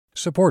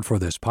Support for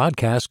this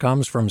podcast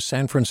comes from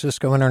San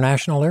Francisco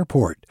International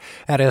Airport.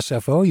 At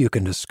SFO, you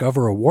can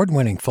discover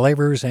award-winning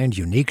flavors and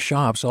unique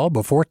shops all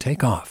before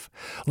takeoff.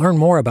 Learn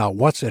more about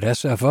what's at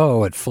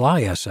SFO at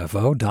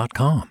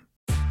flysfo.com.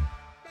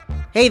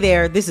 Hey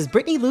there, this is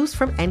Brittany Luce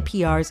from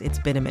NPR's It's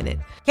Been a Minute.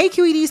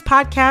 KQED's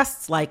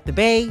podcasts like The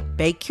Bay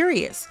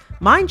Curious,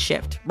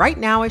 Mindshift, Right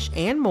Nowish,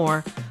 and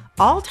more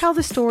all tell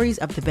the stories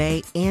of the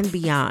Bay and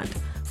beyond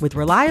with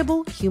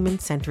reliable,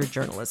 human-centered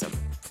journalism.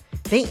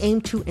 They aim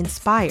to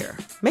inspire,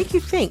 make you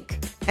think,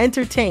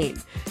 entertain,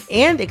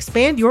 and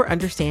expand your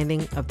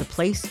understanding of the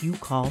place you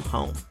call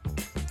home.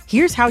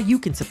 Here's how you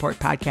can support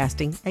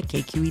podcasting at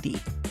KQED.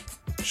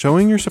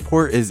 Showing your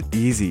support is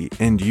easy,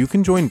 and you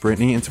can join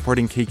Brittany in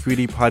supporting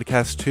KQED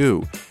Podcast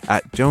too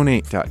at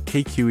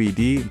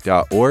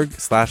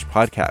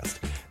donate.kqed.org/podcast.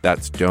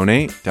 That's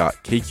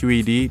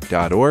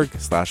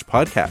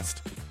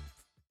donate.kqed.org/podcast.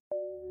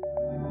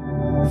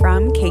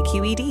 From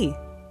KQED.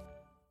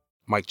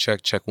 Mic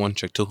check, check one,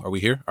 check two. Are we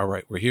here? All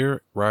right, we're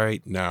here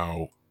right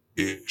now.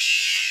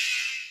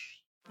 Ish.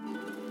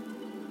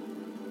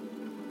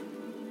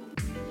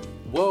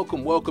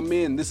 Welcome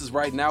in. This is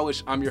Right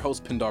Nowish. I'm your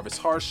host, Pendarvis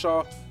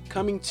Harshaw,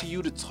 coming to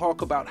you to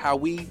talk about how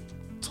we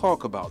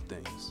talk about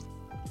things.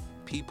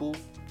 People,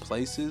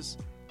 places,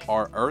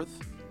 our earth,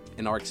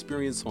 and our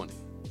experience on it.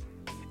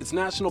 It's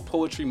National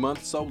Poetry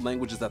Month, so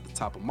language is at the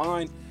top of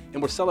mind,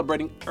 and we're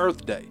celebrating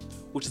Earth Day,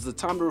 which is a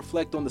time to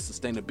reflect on the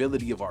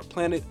sustainability of our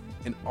planet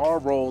and our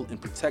role in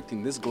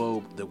protecting this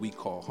globe that we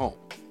call home.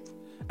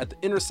 At the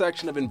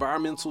intersection of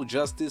environmental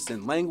justice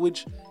and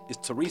language is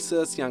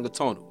Teresa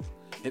Siangatonu,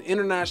 an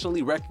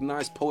internationally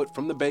recognized poet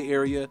from the Bay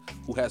Area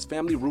who has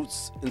family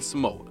roots in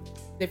Samoa.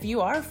 If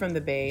you are from the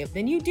Bay,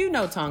 then you do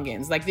know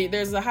Tongans. Like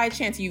there's a high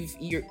chance you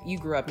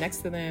grew up next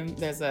to them.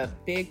 There's a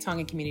big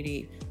Tongan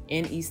community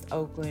in East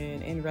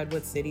Oakland, in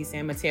Redwood City,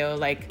 San Mateo.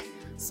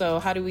 So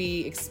how do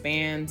we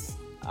expand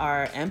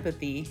our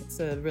empathy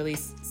to really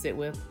sit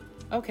with,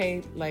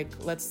 okay,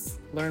 let's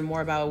learn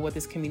more about what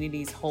this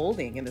community is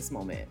holding in this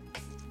moment.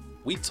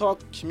 We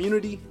talk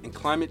community and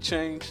climate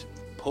change,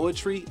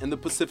 poetry and the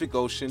Pacific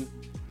Ocean,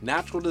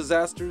 natural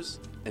disasters,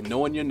 and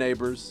knowing your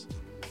neighbors.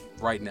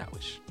 Right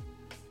Nowish.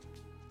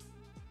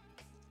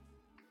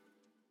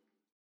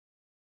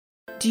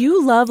 Do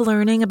you love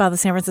learning about the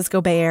San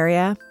Francisco Bay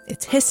Area?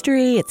 Its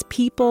history, its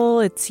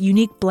people, its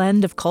unique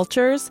blend of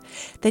cultures?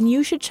 Then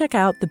you should check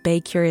out the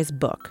Bay Curious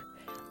book.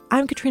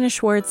 I'm Katrina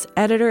Schwartz,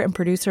 editor and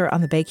producer on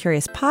the Bay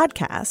Curious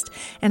podcast,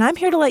 and I'm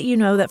here to let you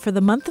know that for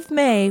the month of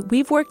May,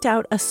 we've worked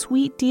out a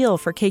sweet deal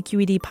for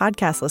KQED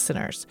podcast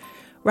listeners.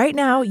 Right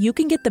now, you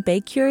can get the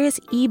Bay Curious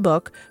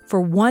ebook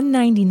for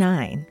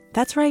 $1.99.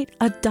 That's right,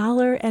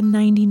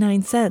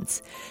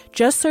 $1.99.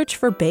 Just search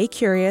for Bay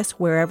Curious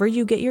wherever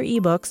you get your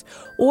ebooks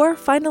or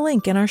find a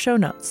link in our show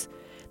notes.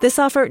 This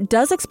offer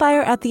does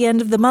expire at the end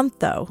of the month,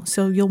 though,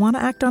 so you'll want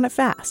to act on it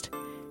fast.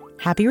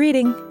 Happy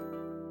reading!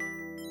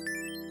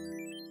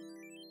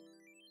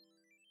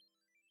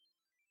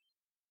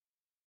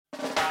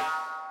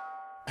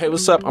 Hey,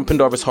 what's up? I'm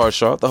Pendarvis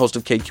Harshaw, the host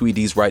of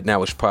KQED's Right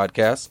Nowish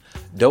podcast.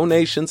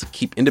 Donations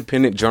keep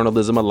independent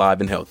journalism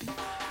alive and healthy.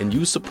 And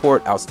you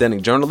support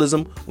outstanding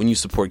journalism when you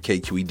support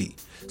KQED.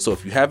 So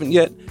if you haven't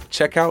yet,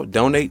 check out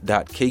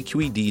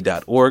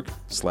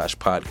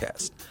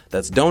donate.kqed.org/podcast.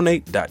 That's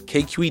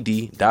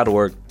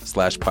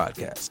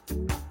donate.kqed.org/podcast.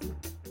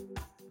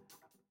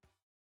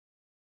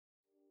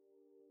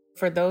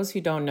 For those who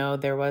don't know,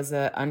 there was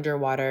an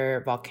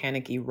underwater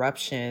volcanic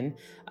eruption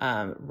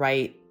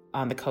right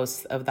on the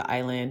coast of the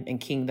island and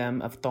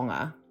kingdom of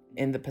Tonga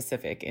in the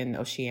Pacific, in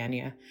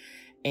Oceania.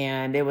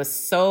 And it was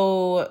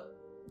so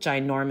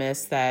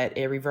ginormous that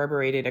it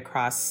reverberated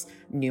across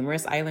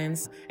numerous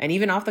islands. And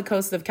even off the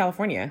coast of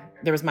California,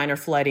 there was minor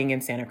flooding in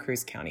Santa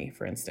Cruz County,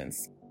 for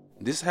instance.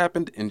 This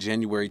happened in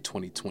January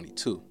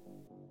 2022.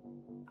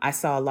 I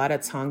saw a lot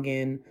of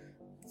Tongan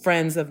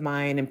friends of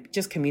mine and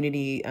just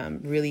community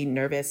really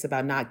nervous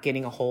about not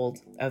getting a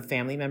hold of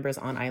family members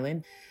on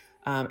island.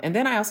 And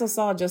then I also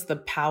saw just the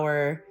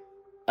power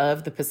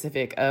of the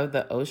Pacific, of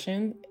the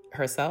ocean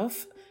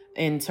herself,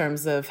 in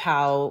terms of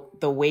how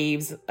the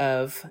waves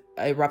of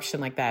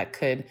eruption like that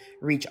could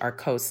reach our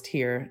coast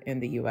here in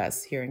the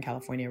US, here in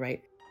California,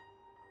 right?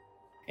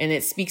 And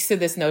it speaks to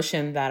this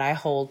notion that I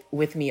hold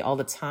with me all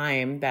the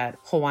time, that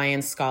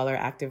Hawaiian scholar,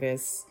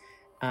 activist,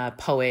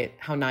 poet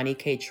Haunani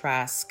K.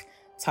 Trask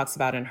talks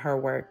about in her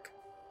work.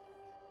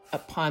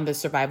 Upon the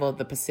survival of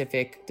the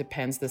Pacific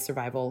depends the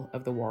survival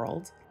of the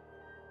world.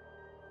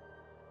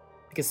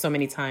 Because so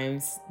many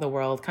times the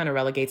world kind of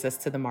relegates us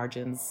to the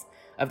margins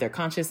of their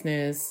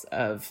consciousness,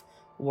 of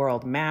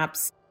world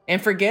maps,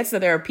 and forgets that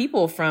there are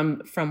people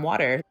from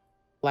water,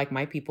 like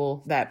my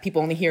people, that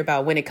people only hear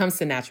about when it comes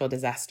to natural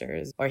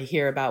disasters or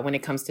hear about when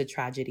it comes to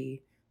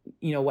tragedy.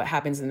 You know, what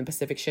happens in the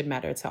Pacific should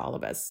matter to all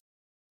of us.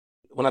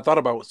 When I thought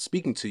about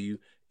speaking to you,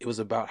 it was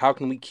about how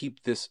can we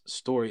keep this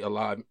story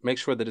alive, make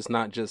sure that it's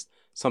not just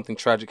something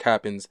tragic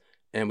happens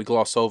and we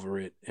gloss over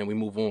it and we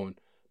move on,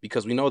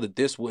 because we know that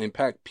this will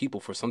impact people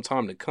for some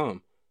time to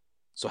come.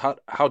 So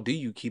how do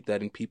you keep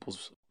that in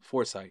people's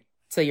foresight?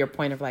 to your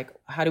point of like,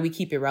 how do we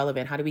keep it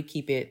relevant? How do we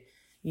keep it,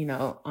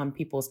 on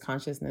people's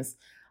consciousness?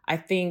 I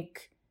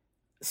think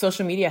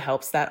social media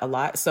helps that a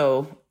lot.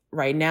 So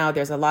right now,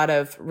 there's a lot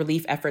of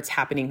relief efforts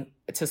happening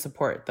to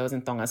support those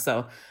in Tonga.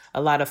 So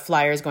a lot of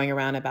flyers going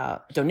around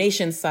about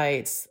donation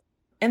sites.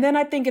 And then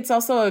I think it's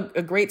also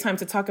a great time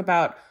to talk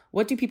about,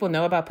 what do people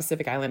know about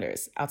Pacific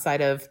Islanders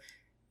outside of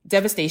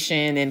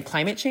devastation and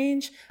climate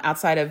change,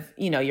 outside of,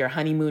 your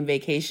honeymoon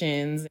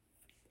vacations?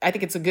 I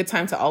think it's a good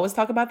time to always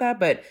talk about that.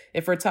 But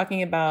if we're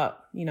talking about,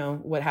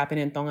 what happened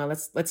in Tonga,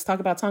 let's talk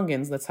about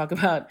Tongans. Let's talk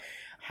about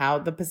how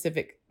the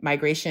Pacific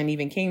migration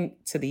even came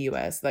to the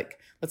US. Like,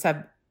 let's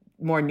have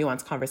more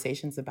nuanced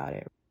conversations about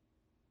it.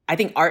 I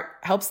think art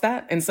helps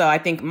that. And so I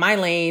think my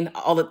lane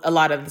a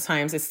lot of the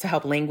times is to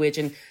help language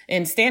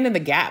and stand in the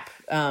gap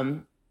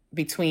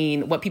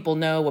between what people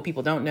know, what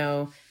people don't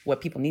know,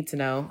 what people need to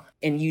know,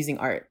 and using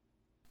art.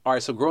 All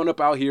right, so growing up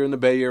out here in the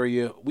Bay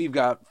Area, we've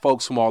got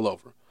folks from all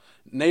over.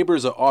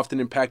 Neighbors are often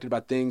impacted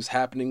by things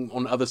happening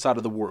on the other side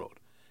of the world.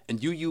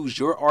 And you use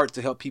your art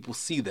to help people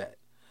see that.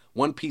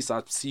 One piece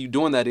I see you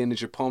doing that in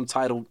is your poem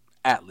titled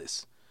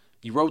Atlas.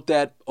 You wrote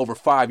that over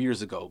 5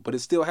 years ago, but it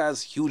still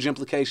has huge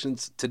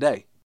implications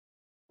today.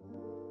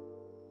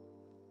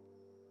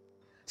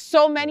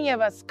 So many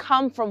of us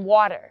come from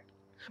water.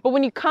 But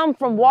when you come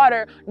from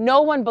water,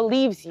 no one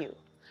believes you.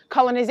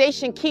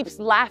 Colonization keeps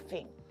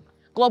laughing.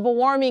 Global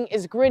warming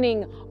is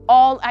grinning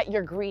all at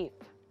your grief.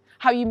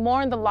 How you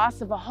mourn the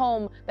loss of a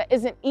home that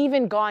isn't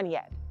even gone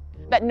yet,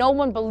 that no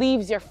one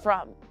believes you're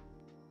from.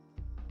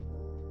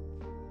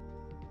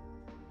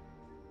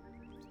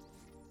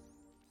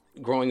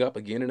 Growing up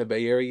again in the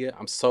Bay Area,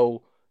 I'm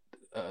so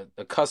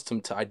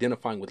accustomed to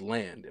identifying with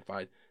land. If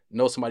I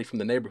know somebody from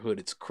the neighborhood,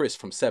 it's Chris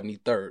from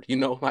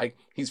 73rd, like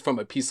he's from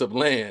a piece of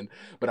land,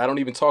 but I don't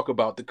even talk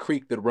about the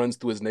creek that runs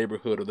through his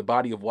neighborhood or the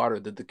body of water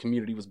that the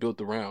community was built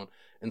around.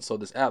 And so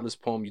this Atlas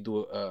poem, you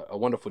do a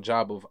wonderful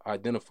job of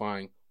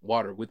identifying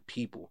water with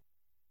people.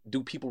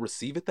 Do people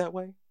receive it that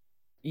way?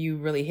 You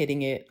really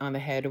hitting it on the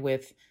head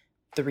with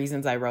the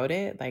reasons I wrote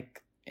it,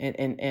 like,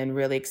 and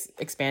really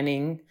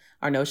expanding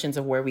our notions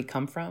of where we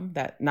come from,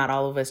 that not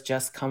all of us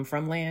just come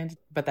from land,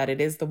 but that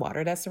it is the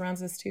water that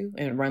surrounds us too,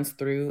 and it runs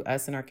through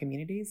us and our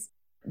communities.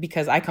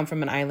 Because I come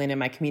from an island and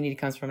my community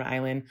comes from an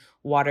island,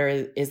 water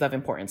is of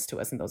importance to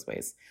us in those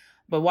ways.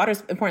 But water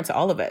is important to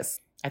all of us.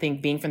 I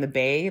think being from the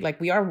Bay, like,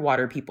 we are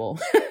water people.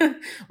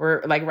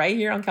 We're like right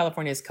here on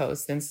California's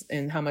coast.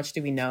 And how much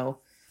do we know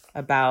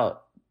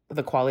about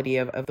the quality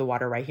of the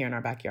water right here in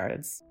our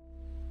backyards?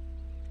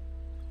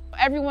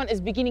 Everyone is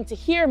beginning to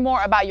hear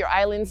more about your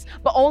islands,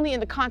 but only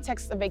in the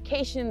context of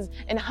vacations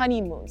and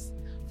honeymoons,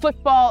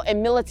 football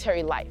and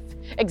military life,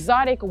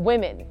 exotic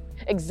women,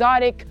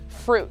 exotic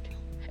fruit,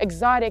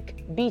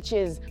 exotic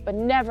beaches, but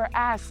never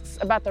asks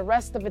about the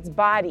rest of its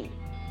body.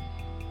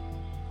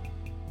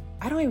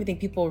 I don't even think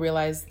people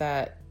realize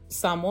that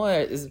Samoa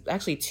is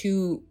actually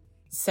two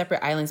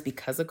separate islands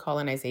because of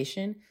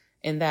colonization,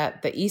 and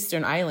that the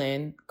eastern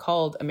island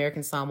called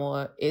American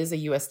Samoa is a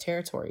U.S.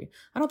 territory.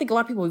 I don't think a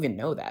lot of people even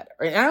know that.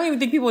 I don't even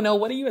think people know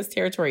what a U.S.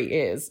 territory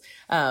is,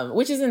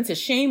 which isn't to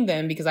shame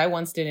them, because I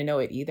once didn't know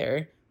it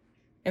either.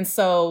 And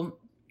so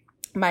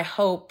my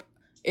hope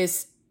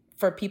is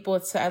for people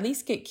to at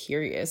least get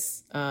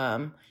curious.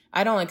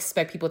 I don't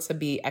expect people to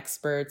be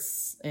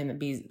experts and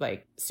be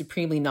like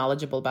supremely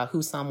knowledgeable about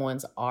who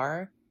Samoans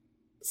are.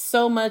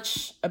 So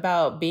much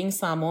about being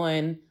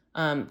Samoan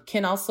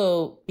can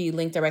also be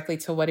linked directly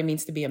to what it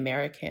means to be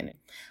American.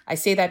 I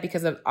say that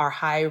because of our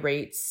high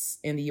rates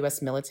in the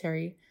U.S.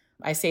 military.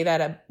 I say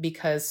that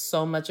because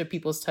so much of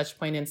people's touch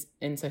point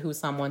into who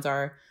Samoans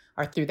are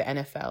through the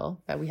NFL,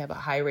 that we have a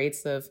high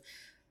rates of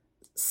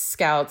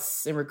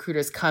scouts and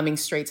recruiters coming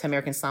straight to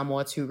American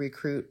Samoa to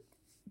recruit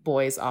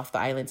boys off the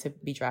island to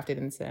be drafted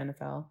into the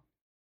NFL.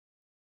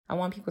 I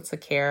want people to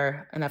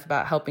care enough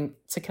about helping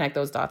to connect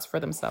those dots for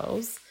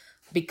themselves,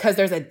 because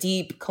there's a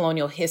deep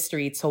colonial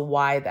history to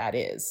why that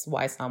is,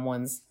 why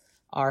Samoans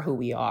are who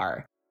we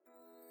are.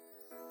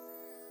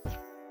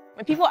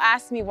 When people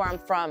ask me where I'm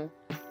from,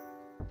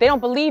 they don't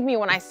believe me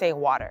when I say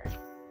water.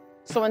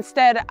 So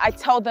instead, I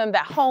tell them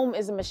that home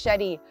is a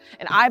machete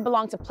and I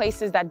belong to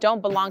places that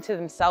don't belong to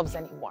themselves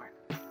anymore.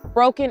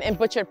 Broken and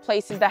butchered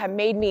places that have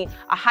made me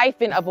a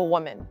hyphen of a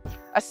woman,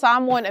 a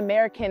Samoan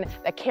American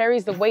that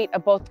carries the weight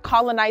of both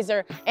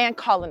colonizer and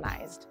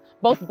colonized,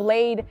 both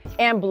blade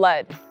and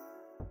blood.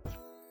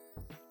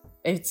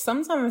 It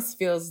sometimes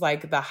feels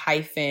like the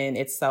hyphen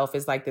itself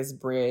is like this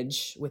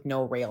bridge with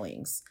no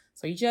railings.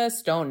 So you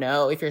just don't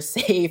know if you're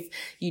safe.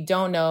 You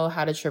don't know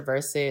how to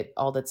traverse it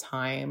all the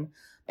time.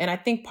 And I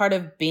think part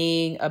of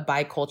being a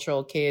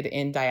bicultural kid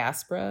in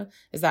diaspora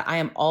is that I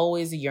am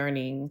always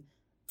yearning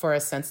for a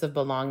sense of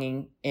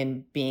belonging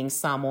in being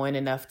Samoan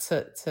enough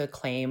to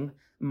claim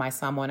my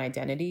Samoan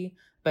identity,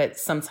 but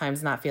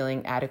sometimes not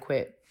feeling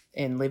adequate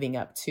in living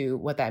up to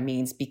what that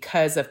means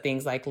because of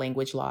things like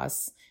language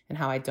loss and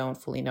how I don't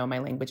fully know my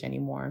language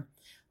anymore,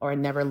 or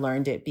never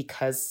learned it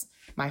because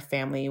my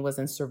family was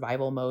in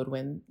survival mode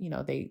when,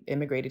 they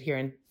immigrated here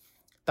and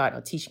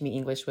thought teaching me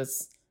English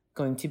was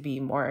going to be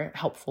more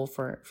helpful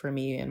for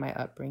me and my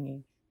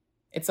upbringing.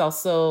 It's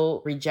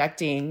also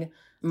rejecting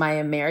my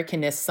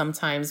Americanness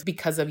sometimes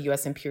because of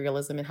U.S.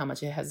 imperialism and how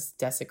much it has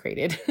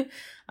desecrated,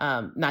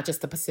 not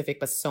just the Pacific,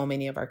 but so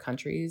many of our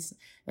countries.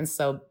 And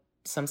so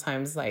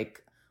sometimes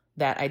like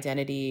that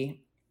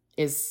identity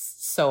is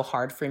so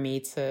hard for me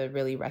to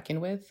really reckon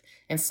with.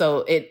 And so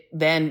it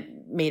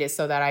then made it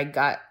so that I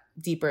got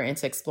deeper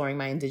into exploring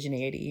my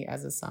indigeneity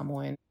as a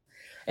Samoan.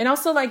 And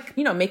also like,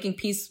 you know, making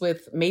peace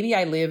with maybe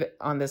I live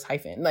on this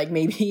hyphen, like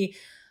maybe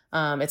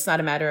it's not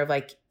a matter of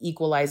like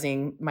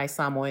equalizing my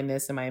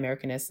Samoanness and my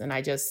Americanness. And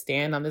I just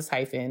stand on this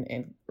hyphen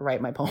and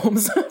write my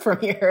poems from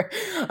here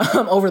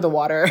over the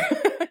water.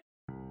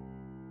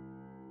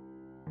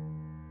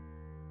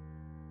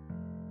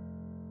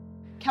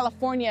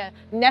 California,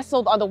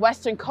 nestled on the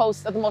western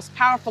coast of the most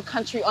powerful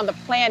country on the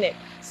planet,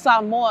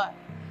 Samoa.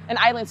 An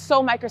island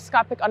so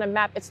microscopic on a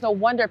map, it's no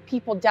wonder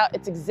people doubt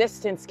its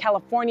existence.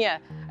 California,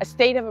 a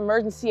state of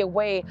emergency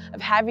away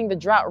of having the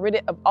drought rid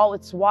it of all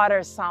its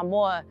water.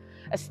 Samoa,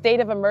 a state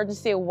of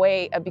emergency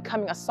away of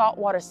becoming a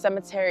saltwater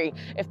cemetery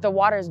if the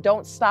waters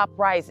don't stop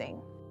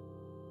rising.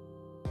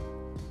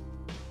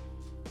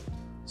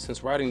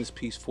 Since writing this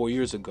piece 4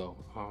 years ago,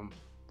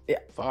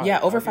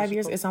 over 5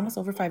 years. It's almost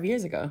over 5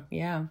 years ago.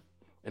 Yeah.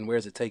 And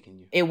where's it taking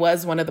you? It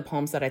was one of the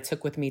poems that I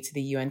took with me to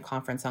the UN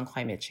Conference on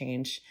Climate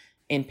Change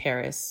in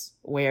Paris,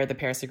 where the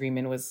Paris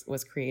Agreement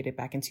was created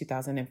back in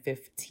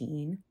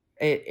 2015.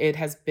 It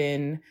has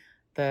been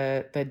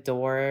the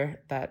door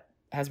that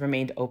has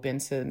remained open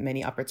to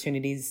many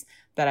opportunities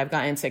that I've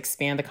gotten to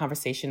expand the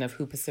conversation of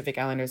who Pacific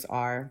Islanders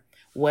are,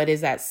 what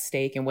is at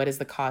stake, and what is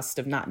the cost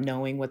of not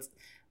knowing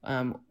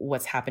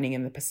what's happening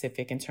in the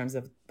Pacific in terms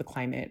of the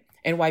climate,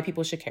 and why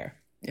people should care.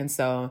 And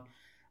so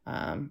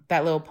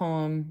that little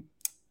poem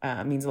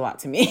means a lot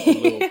to me.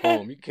 Little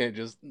poem. You can't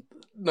just...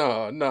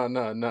 No,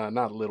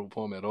 not a little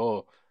poem at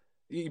all.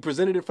 You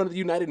presented it in front of the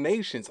United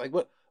Nations. Like,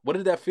 what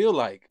did that feel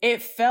like?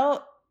 It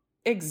felt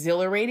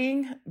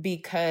exhilarating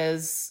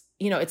because,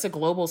 you know, it's a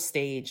global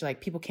stage. Like,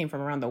 people came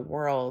from around the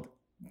world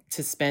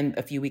to spend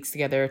a few weeks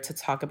together to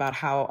talk about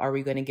how are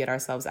we going to get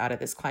ourselves out of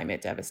this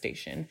climate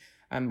devastation?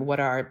 What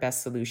are our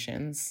best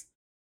solutions?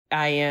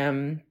 I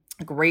am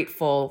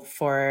grateful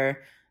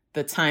for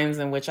the times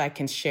in which I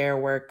can share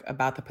work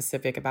about the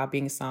Pacific, about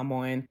being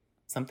Samoan,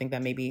 something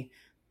that maybe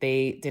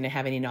they didn't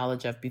have any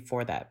knowledge of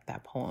before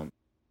that poem.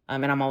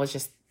 And I'm always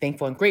just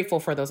thankful and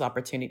grateful for those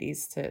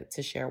opportunities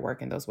to share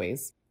work in those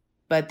ways.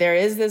 But there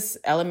is this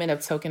element of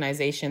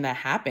tokenization that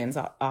happens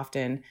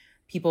often.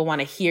 People want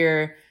to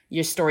hear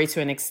your story to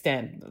an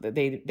extent.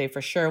 They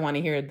for sure want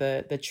to hear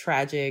the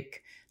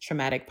tragic,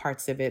 traumatic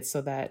parts of it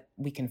so that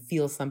we can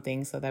feel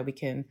something, so that we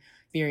can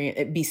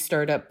be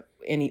stirred up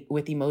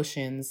with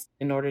emotions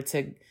in order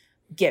to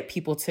get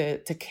people to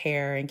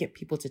care and get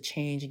people to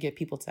change and get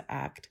people to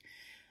act.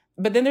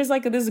 But then there's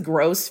like this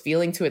gross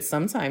feeling to it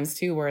sometimes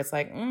too, where it's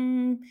like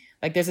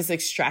there's this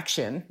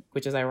extraction,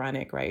 which is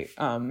ironic, right?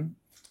 Around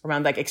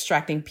like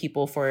extracting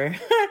people for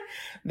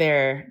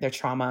their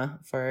trauma,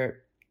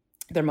 for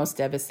their most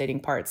devastating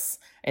parts,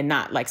 and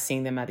not like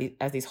seeing them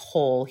as these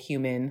whole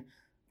human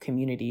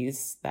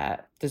communities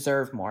that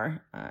deserve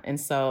more. And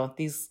so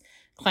these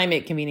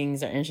climate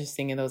convenings are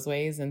interesting in those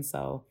ways. And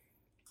so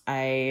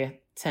I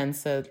tend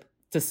to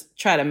just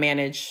try to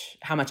manage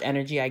how much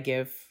energy I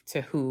give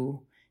to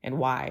who and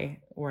why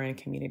we're in a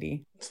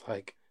community. It's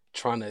like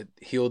trying to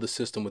heal the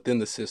system within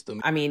the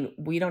system. I mean,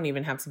 we don't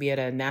even have to be at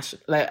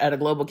a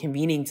global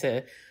convening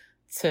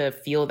to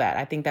feel that.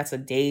 I think that's a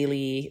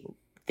daily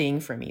thing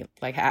for me.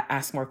 Like,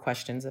 ask more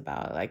questions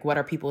about like, what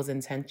are people's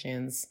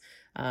intentions?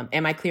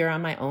 Am I clear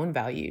on my own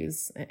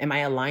values? Am I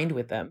aligned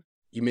with them?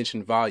 You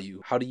mentioned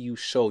value. How do you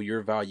show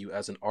your value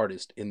as an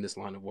artist in this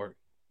line of work?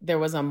 There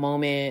was a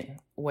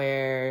moment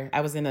where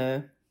I was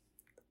in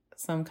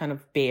some kind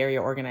of Bay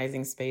Area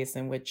organizing space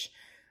in which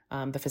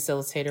the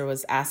facilitator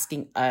was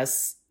asking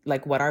us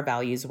like what our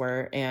values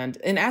were, and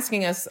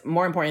asking us,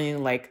 more importantly,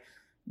 like,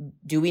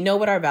 do we know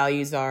what our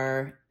values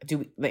are?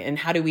 And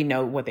how do we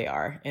know what they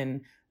are?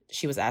 And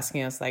she was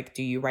asking us, like,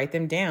 do you write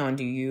them down?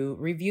 Do you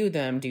review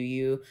them? Do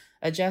you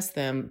adjust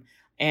them?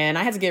 And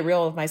I had to get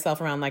real with myself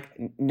around like,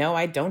 no,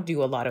 I don't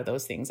do a lot of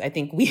those things. I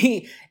think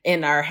we,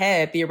 in our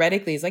head,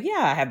 theoretically, is like,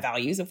 yeah, I have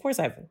values. Of course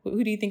I have.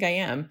 Who do you think I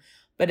am?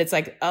 But it's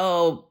like,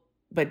 oh,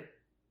 but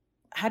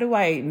how do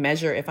I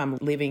measure if I'm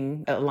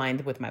living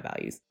aligned with my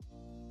values?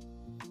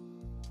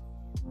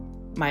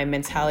 My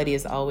mentality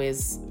is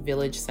always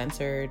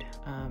village-centered,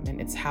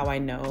 and it's how I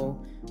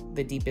know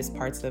the deepest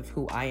parts of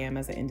who I am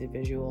as an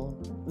individual.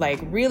 Like,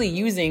 really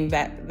using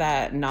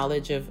that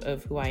knowledge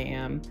of who I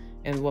am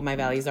and what my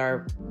values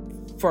are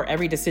for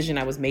every decision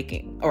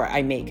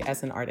I make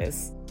as an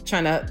artist.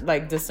 Trying to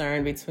like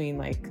discern between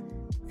like,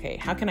 okay,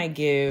 how can I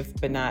give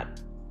but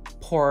not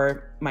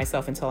pour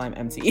myself until I'm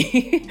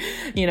empty?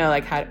 You know,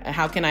 like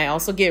how can I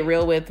also get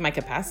real with my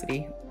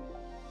capacity?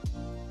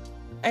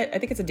 I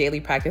think it's a daily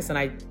practice,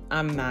 and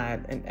I'm not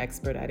an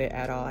expert at it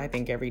at all. I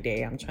think every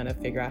day I'm trying to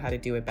figure out how to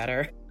do it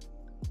better.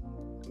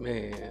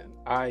 Man,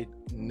 I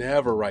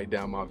never write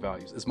down my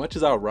values. As much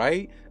as I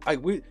write,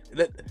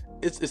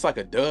 it's like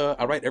a duh.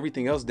 I write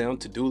everything else down: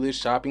 to-do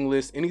list, shopping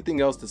list,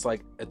 anything else that's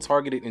like a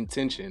targeted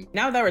intention.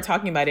 Now that we're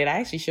talking about it, I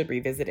actually should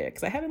revisit it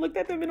because I haven't looked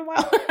at them in a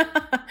while.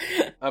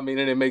 I mean,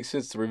 and it makes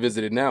sense to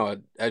revisit it now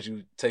as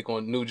you take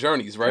on new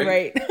journeys, right?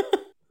 Right.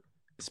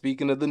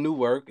 Speaking of the new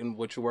work and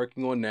what you're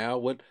working on now,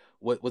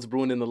 what's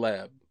brewing in the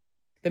lab?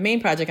 The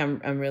main project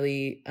I'm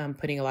really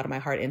putting a lot of my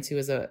heart into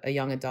is a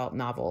young adult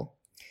novel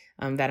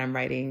that I'm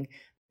writing.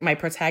 My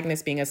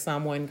protagonist being a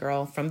Samoan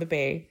girl from the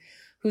Bay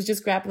who's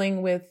just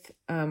grappling with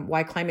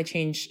why climate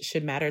change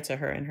should matter to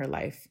her in her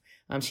life.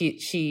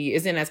 She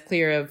isn't as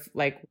clear of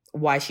like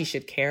why she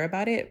should care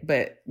about it,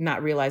 but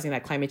not realizing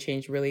that climate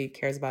change really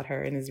cares about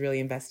her and is really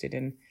invested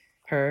in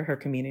her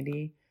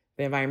community,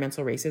 the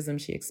environmental racism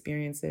she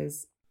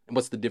experiences. And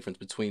what's the difference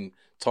between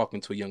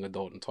talking to a young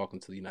adult and talking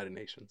to the United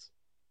Nations?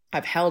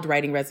 I've held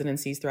writing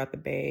residencies throughout the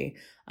Bay.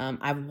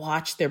 I've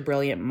watched their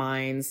brilliant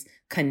minds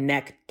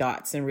connect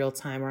dots in real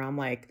time where I'm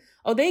like,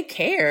 oh, they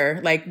care.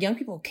 Like young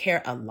people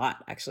care a lot,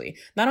 actually.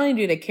 Not only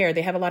do they care,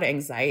 they have a lot of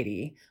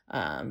anxiety,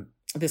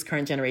 this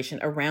current generation,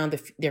 around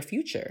their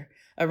future,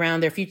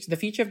 the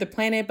future of the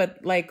planet. But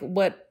like,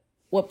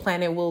 what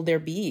planet will there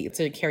be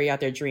to carry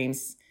out their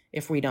dreams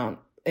if we don't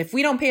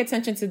pay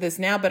attention to this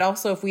now, but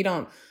also if we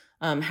don't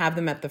have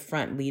them at the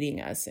front leading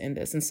us in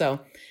this. And so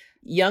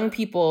young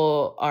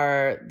people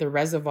are the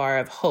reservoir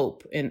of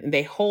hope, and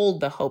they hold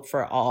the hope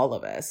for all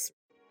of us.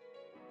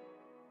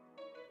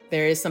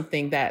 There is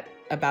something that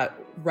about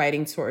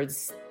writing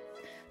towards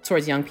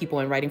young people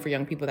and writing for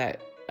young people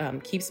that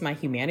keeps my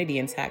humanity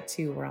intact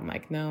too, where I'm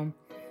like, no,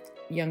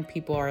 young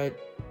people are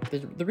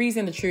the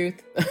reason, the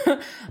truth,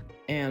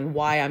 and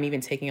why I'm even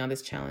taking on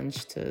this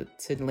challenge to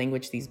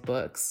language these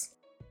books.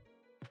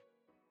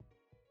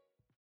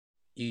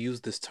 You use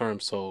this term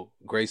so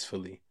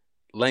gracefully.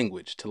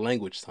 Language, to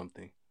language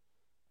something.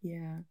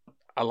 Yeah.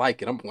 I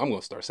like it. I'm going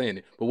to start saying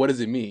it. But what does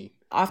it mean?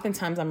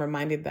 Oftentimes I'm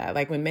reminded that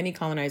like when many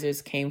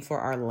colonizers came for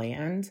our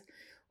land,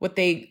 what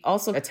they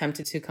also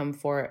attempted to come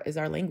for is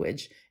our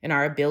language and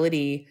our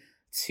ability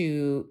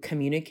to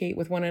communicate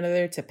with one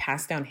another, to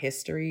pass down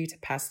history, to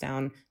pass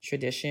down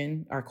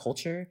tradition, our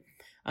culture.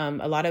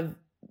 A lot of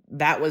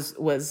that was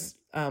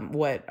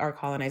what our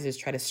colonizers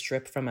try to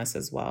strip from us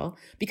as well,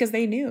 because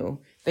they knew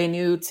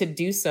to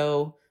do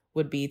so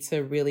would be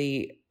to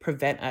really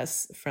prevent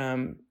us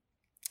from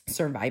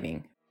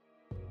surviving.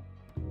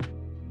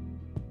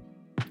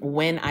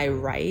 When I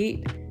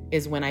write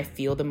is when I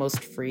feel the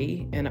most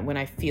free and when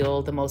I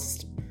feel the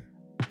most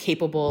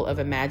capable of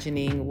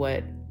imagining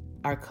what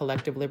our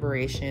collective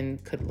liberation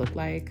could look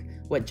like,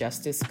 what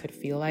justice could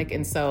feel like.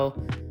 And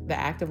so the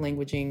act of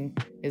languaging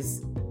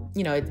is,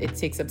 it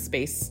takes up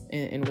space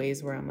in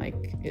ways where I'm like,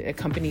 it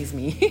accompanies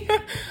me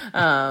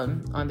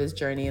on this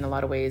journey in a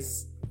lot of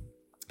ways.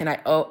 And I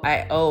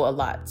owe a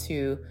lot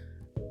to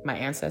my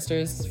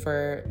ancestors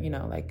for,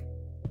 like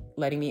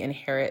letting me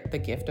inherit the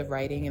gift of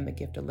writing and the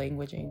gift of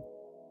languaging.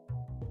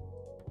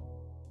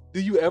 Do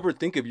you ever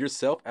think of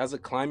yourself as a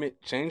climate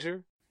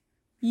changer?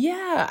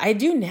 Yeah, I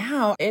do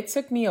now. It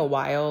took me a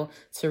while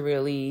to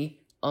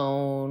really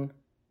own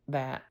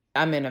that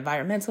I'm an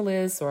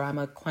environmentalist or I'm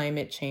a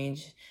climate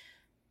change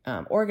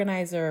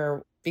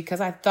organizer, because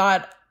I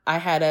thought I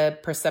had a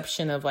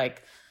perception of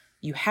like,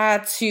 you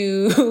had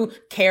to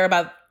care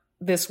about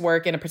this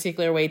work in a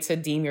particular way to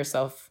deem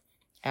yourself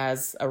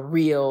as a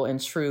real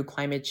and true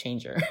climate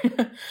changer.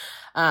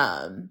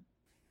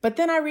 But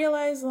then I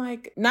realized,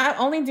 like, not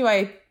only do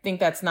I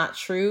think that's not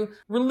true,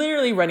 we're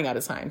literally running out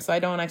of time. So I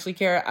don't actually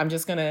care. I'm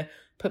just going to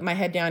put my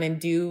head down and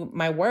do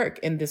my work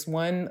in this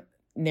one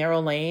narrow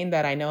lane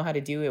that I know how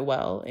to do it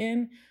well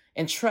in,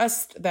 and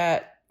trust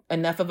that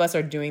enough of us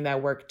are doing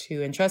that work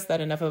too, and trust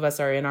that enough of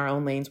us are in our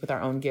own lanes with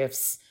our own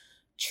gifts,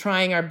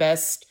 trying our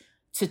best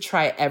to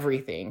try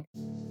everything.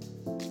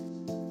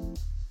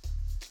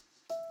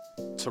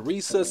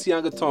 Teresa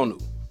Siangatonu,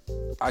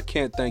 I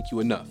can't thank you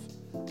enough.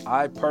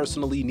 I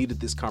personally needed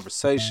this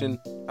conversation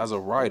as a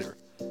writer.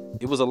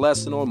 It was a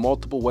lesson on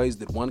multiple ways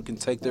that one can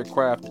take their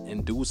craft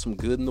and do some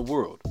good in the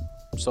world.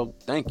 So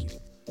thank you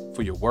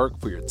for your work,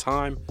 for your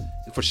time,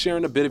 and for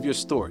sharing a bit of your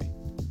story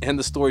and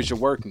the stories you're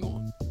working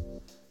on.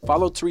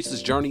 Follow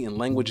Teresa's journey in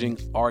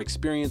languaging our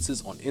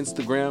experiences on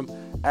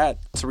Instagram at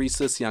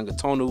Teresa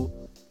Siangatonu.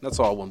 That's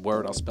all one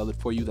word. I'll spell it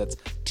for you. That's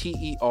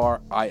Terisa,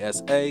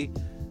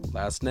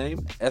 last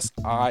name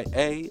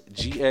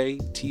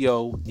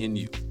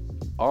Siagatonu.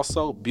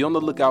 Also, be on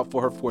the lookout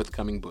for her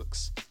forthcoming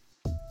books.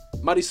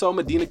 Marisol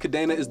Medina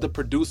Cadena is the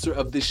producer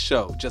of this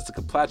show.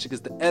 Jessica Platchik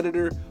is the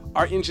editor.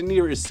 Our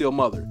engineer is Sil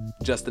Muller.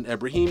 Justin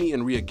Ebrahimi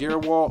and Ria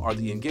Garawal are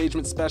the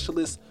engagement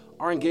specialists.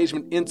 Our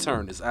engagement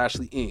intern is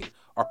Ashley Ng.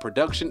 Our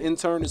production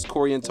intern is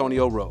Corey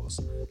Antonio Rose.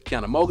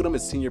 Kiana Mogadam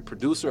is senior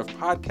producer of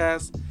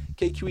podcasts.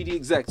 KQED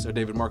execs are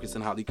David Marcus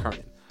and Holly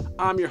Kernan.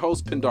 I'm your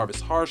host,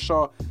 Pendarvis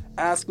Harshaw,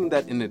 asking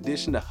that in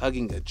addition to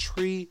hugging a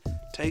tree,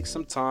 take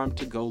some time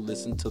to go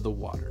listen to the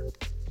water.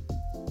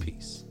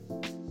 Peace.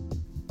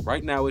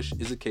 Right Nowish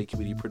is a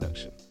KQED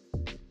production.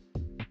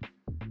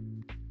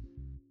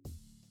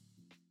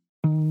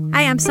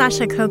 Hi, I'm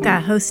Sasha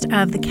Khokha, host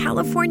of the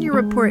California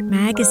Report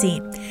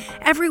magazine.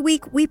 Every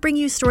week, we bring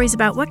you stories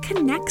about what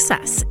connects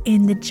us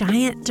in the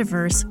giant,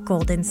 diverse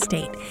Golden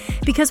State.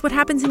 Because what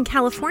happens in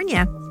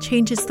California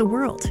changes the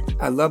world.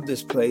 I love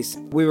this place.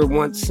 We were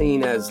once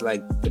seen as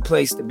like the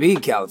place to be,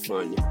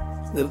 California.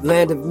 The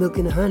land of milk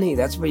and honey.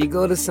 That's where you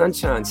go to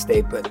Sunshine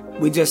State, but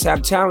we just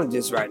have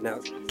challenges right now.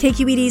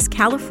 KQED's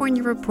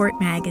California Report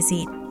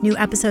magazine. New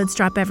episodes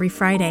drop every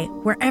Friday,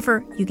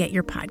 wherever you get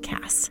your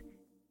podcasts.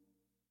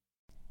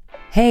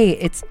 Hey,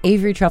 it's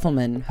Avery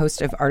Trufelman,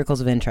 host of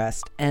Articles of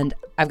Interest. And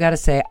I've got to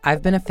say,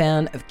 I've been a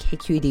fan of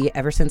KQED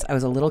ever since I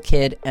was a little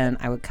kid and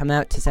I would come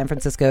out to San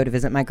Francisco to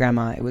visit my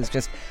grandma. It was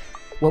just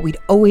what we'd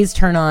always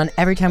turn on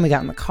every time we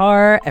got in the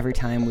car, every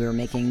time we were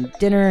making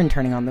dinner and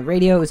turning on the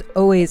radio. It was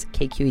always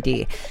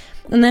KQED.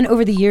 And then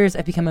over the years,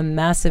 I've become a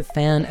massive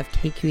fan of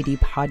KQED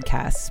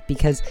podcasts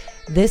because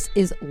this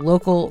is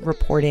local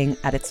reporting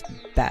at its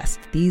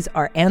best. These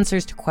are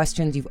answers to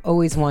questions you've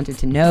always wanted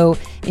to know,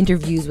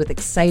 interviews with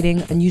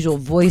exciting, unusual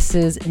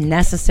voices,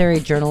 necessary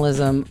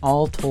journalism,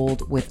 all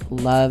told with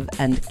love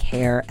and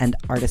care and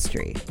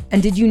artistry.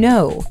 And did you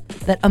know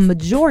that a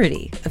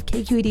majority of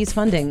KQED's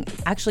funding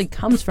actually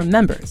comes from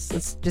members?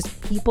 It's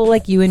just people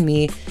like you and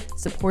me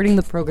supporting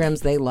the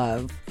programs they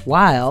love,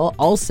 while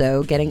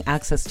also getting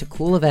access to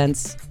cool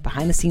events,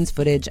 behind-the-scenes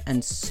footage,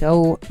 and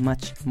so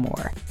much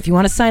more. If you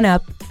want to sign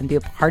up and be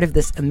a part of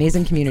this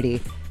amazing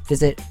community,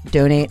 visit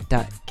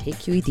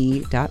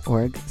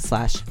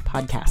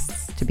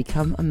donate.kqed.org/podcasts to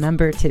become a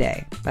member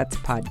today. That's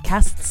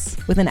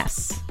podcasts with an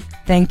S.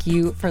 Thank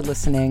you for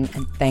listening,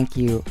 and thank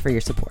you for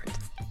your support.